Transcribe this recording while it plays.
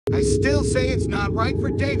I still say it's not right for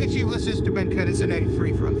David Ulysses to been condemned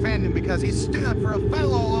free from fandom because he stood for a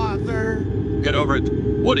fellow author. Get over it,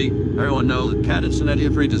 Woody. Everyone knows that Cat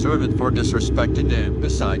and Free deserve it for disrespecting them.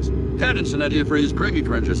 Besides, Cat and Free is cringy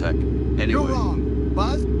cringe as heck. Anyway. You're wrong,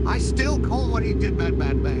 Buzz. I still call what he did bad.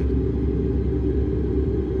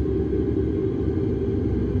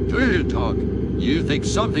 Do you talk? You think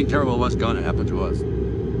something terrible was gonna happen to us?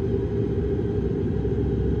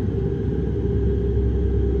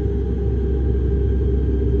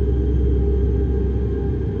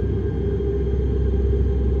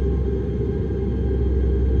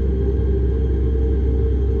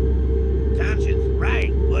 Thompson's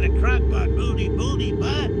right. What a crockpot booty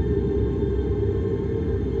butt.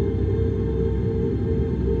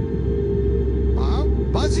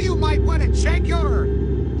 Buzzy, you might want to check your...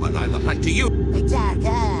 Well, I look like to you.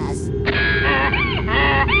 Jackass.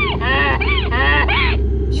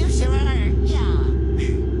 You sure are, yeah.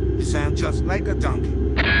 You sound just like a donkey.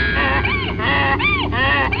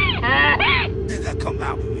 Did that come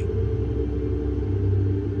out of me?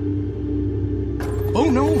 Oh,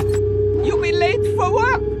 no. You be late for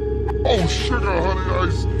work. Oh, sugar honey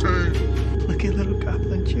iced tea. Look at little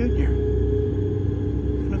Goblin Jr.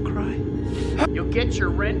 Gonna cry. You'll get your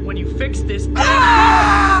rent when you fix this.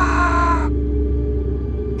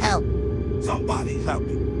 Help. Somebody help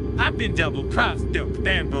me. I've been double-crossed,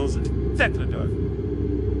 bamboozled,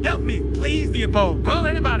 Zeppelin. Help me, please, Leopold. Pull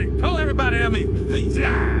everybody help me. Please.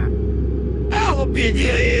 Help me,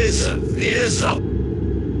 is a...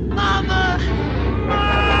 Mama!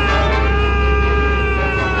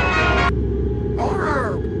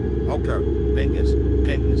 Okay, fingers.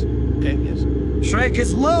 Shrek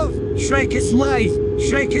is love. Shrek is life.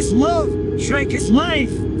 Shrek is love. Shrek is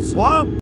life. Swamp.